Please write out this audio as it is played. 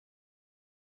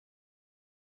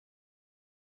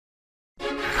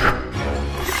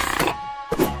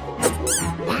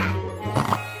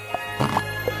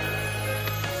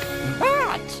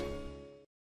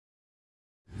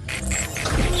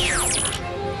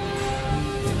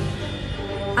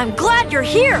I'm glad you're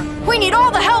here! We need all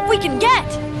the help we can get!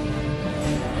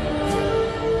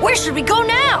 Where should we go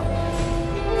now?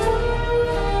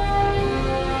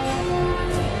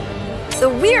 The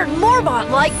weird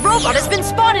Morbot-like robot has been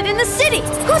spotted in the city!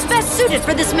 Who's best suited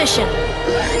for this mission?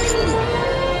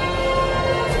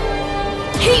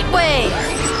 Heatwave!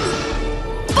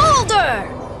 Boulder!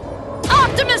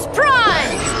 Optimus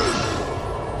Prime!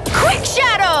 Quick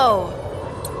Shadow!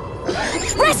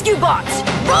 Rescue bots!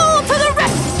 Roll to the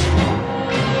rescue!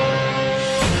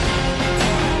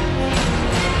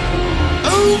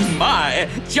 Oh my!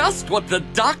 Just what the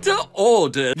doctor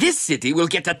ordered! This city will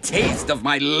get a taste of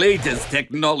my latest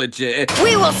technology!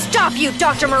 We will stop you,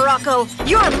 Dr. Morocco!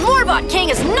 Your Morbot King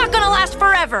is not gonna last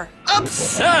forever!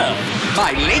 Absurd!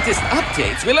 My latest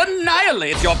updates will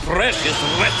annihilate your precious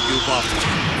rescue bot!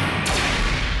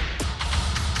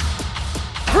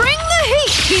 Bring the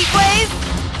heat, Heatwave!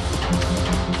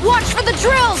 Watch for the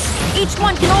drills! Each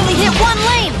one can only hit one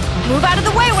lane! Move out of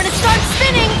the way when it starts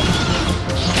spinning!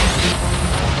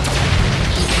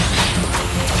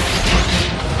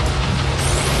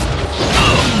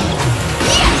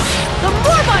 Yes! The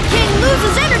Morbot King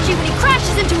loses energy when he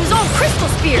crashes into his own crystal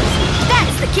spears! That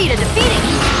is the key to defeating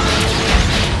him!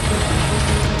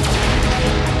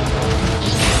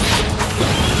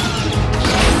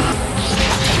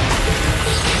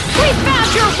 We found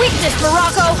your weakness,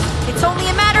 Morocco! It's only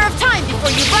a matter of time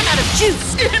before you run out of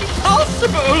juice!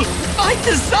 Impossible! My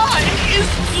design is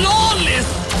flawless!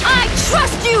 I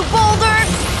trust you, Boulder!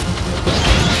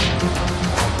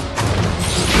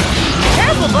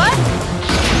 Careful, bud!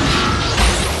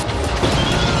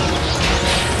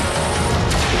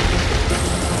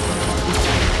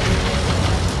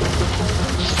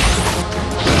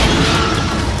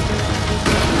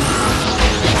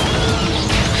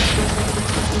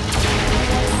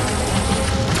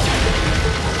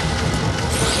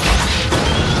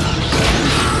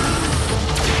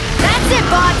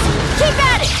 Keep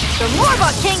at it! The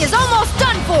Morbot King is almost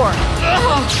done for!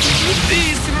 Oh,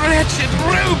 these wretched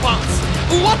robots!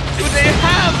 What do they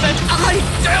have that I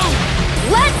don't?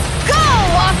 Let's go,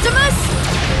 Optimus!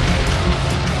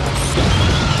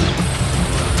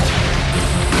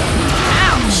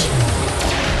 Ouch!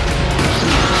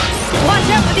 Watch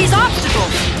out for these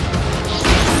obstacles!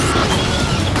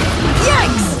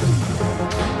 Yikes!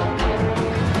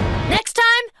 Next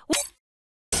time,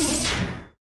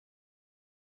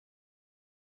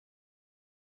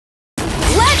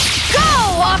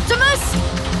 Optimus!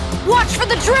 Watch for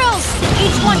the drills!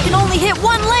 Each one can only hit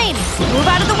one lane! Move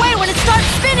out of the way when it starts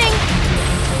spinning!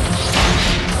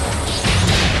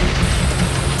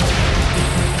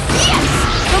 Yes!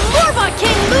 The Morbot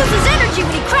King loses energy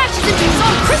when he crashes into his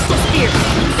own crystal spears!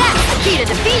 That's the key to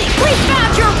defeating! We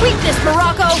found your weakness,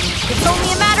 Morocco! It's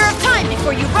only a matter of time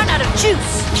before you run out of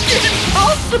juice!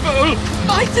 Impossible!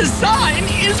 My design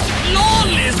is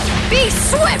flawless! Be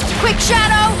swift, Quick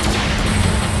Shadow!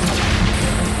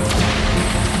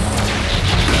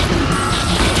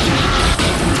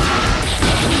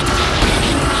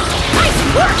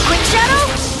 Work, Quick Shadow!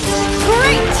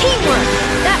 Great teamwork!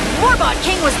 That Morbot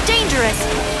King was dangerous!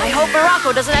 I hope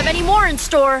Morocco doesn't have any more in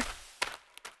store.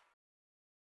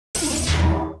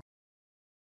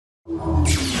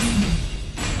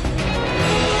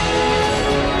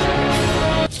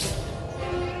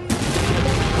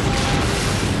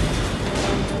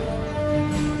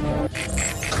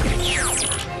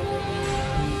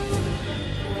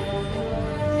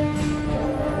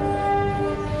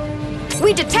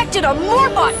 We detected a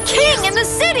Morbot King in the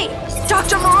city!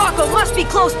 Dr. Morocco must be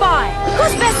close by!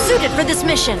 Who's best suited for this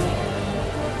mission?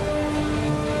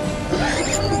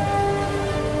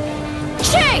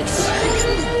 Chase!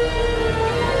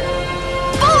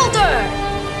 Boulder!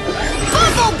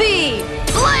 Bumblebee!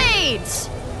 Blades!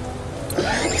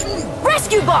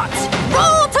 Rescue bots!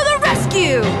 Roll to the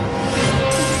rescue!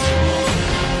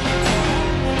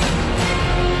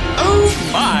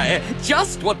 Oh my!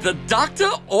 Just what the doctor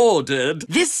ordered!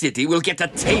 This city will get a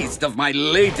taste of my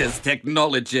latest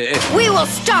technology! We will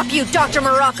stop you, Dr.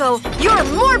 Morocco! Your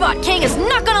Morbot King is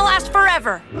not gonna last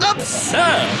forever!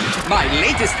 Absurd! My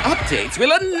latest updates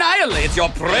will annihilate your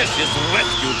precious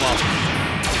rescue bot!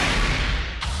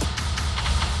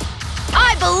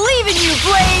 I believe in you,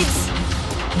 Blades!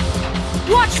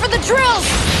 Watch for the drills!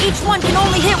 Each one can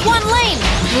only hit one lane!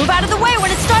 Move out of the way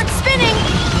when it starts spinning!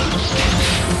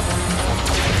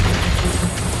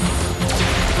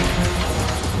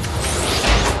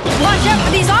 Watch out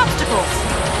for these obstacles!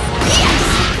 Yes!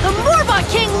 The Morbot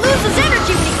King loses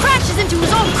energy when he crashes into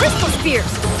his own crystal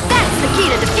spears! That's the key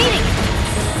to defeating him!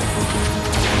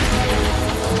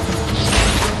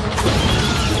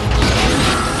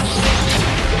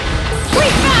 We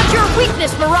found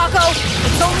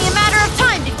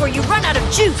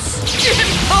juice!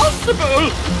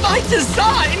 Impossible! My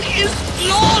design is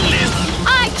flawless!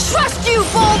 I trust you,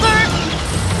 Boulder!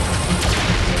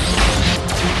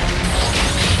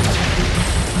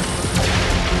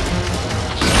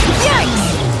 Yikes!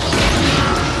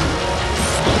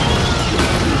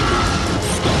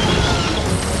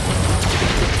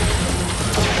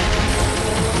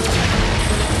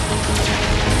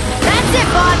 That's it,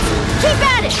 bots! Keep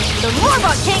at it! The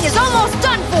Morbot King is almost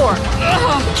done for!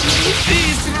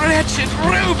 These wretched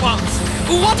robots!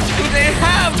 What do they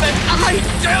have that I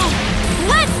don't?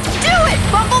 Let's do it,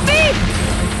 Bumblebee!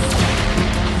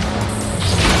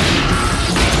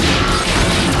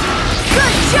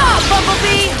 Good job,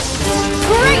 Bumblebee!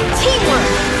 Great teamwork!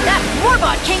 That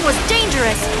Morbot King was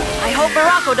dangerous. I hope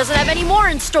Morocco doesn't have any more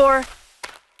in store.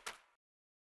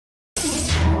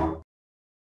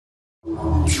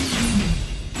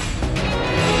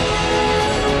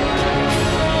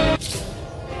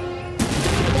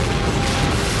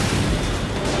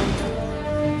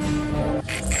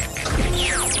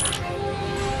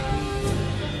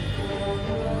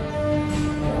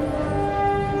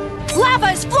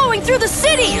 Lava is flowing through the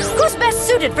city! Who's best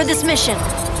suited for this mission?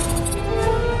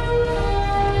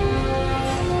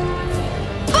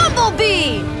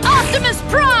 Bumblebee! Optimus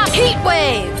Prime!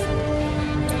 Heatwave!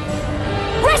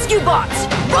 Rescue bots!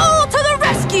 Roll to the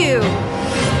rescue!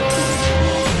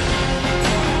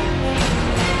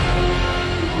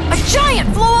 A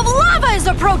giant flow of lava is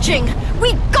approaching!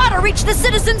 We gotta reach the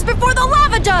citizens before the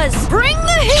lava does! Bring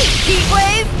the heat,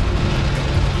 Heatwave!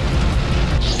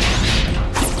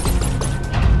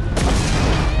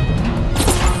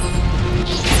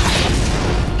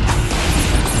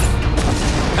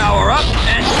 Power up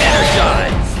and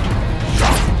energize!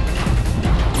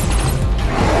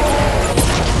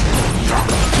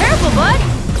 Careful, bud!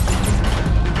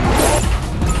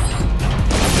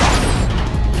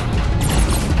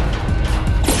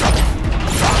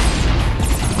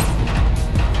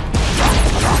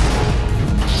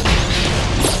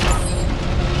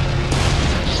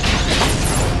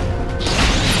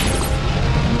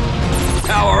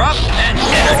 Power up and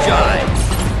energize!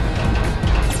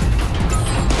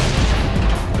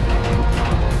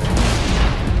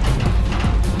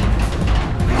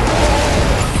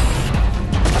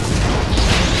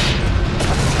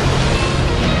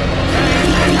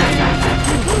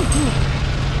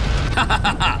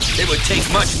 It would take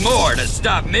much more to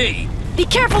stop me. Be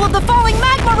careful of the falling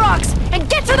magma rocks and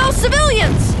get to those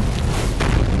civilians!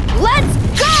 Let's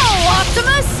go,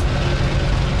 Optimus!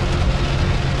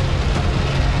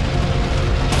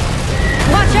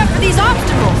 Watch out for these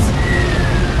obstacles!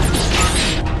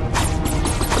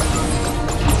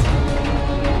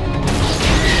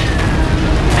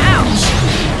 Ouch!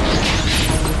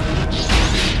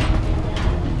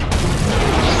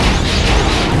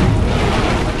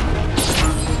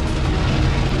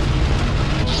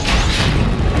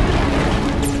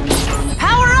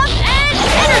 Power up and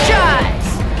energize!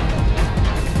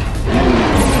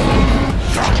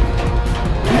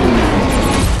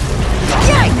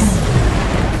 Yikes!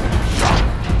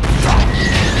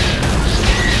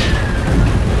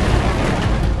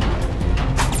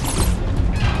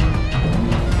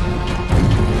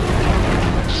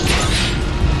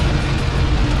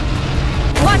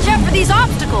 Watch out for these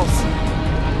obstacles!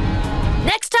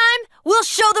 Next time, we'll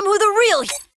show them who the real...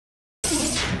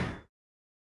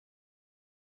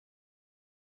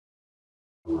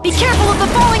 Be careful of the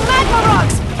falling magma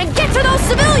rocks and get to those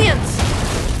civilians!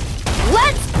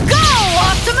 Let's go,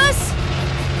 Optimus!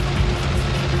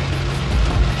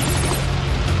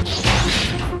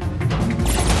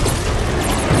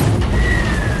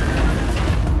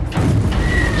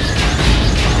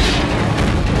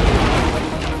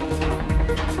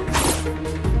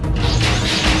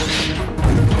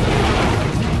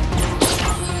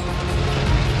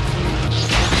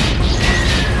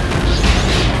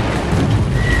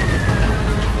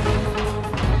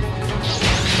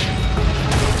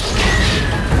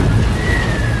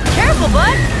 Careful,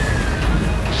 bud!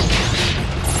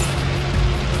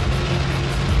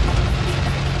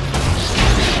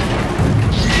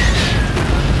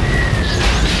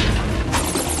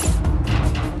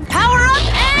 Power up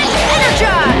and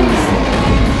energize!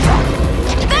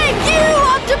 Thank you,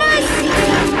 Optimus!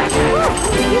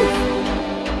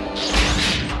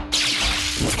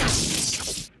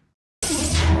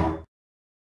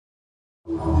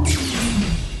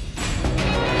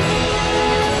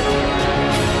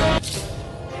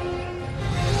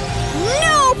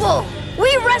 Noble! We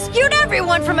rescued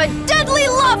everyone from a deadly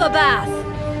lava bath!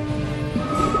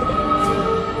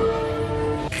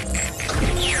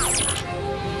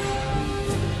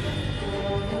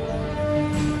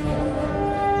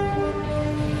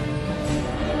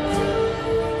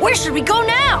 Where should we go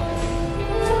now?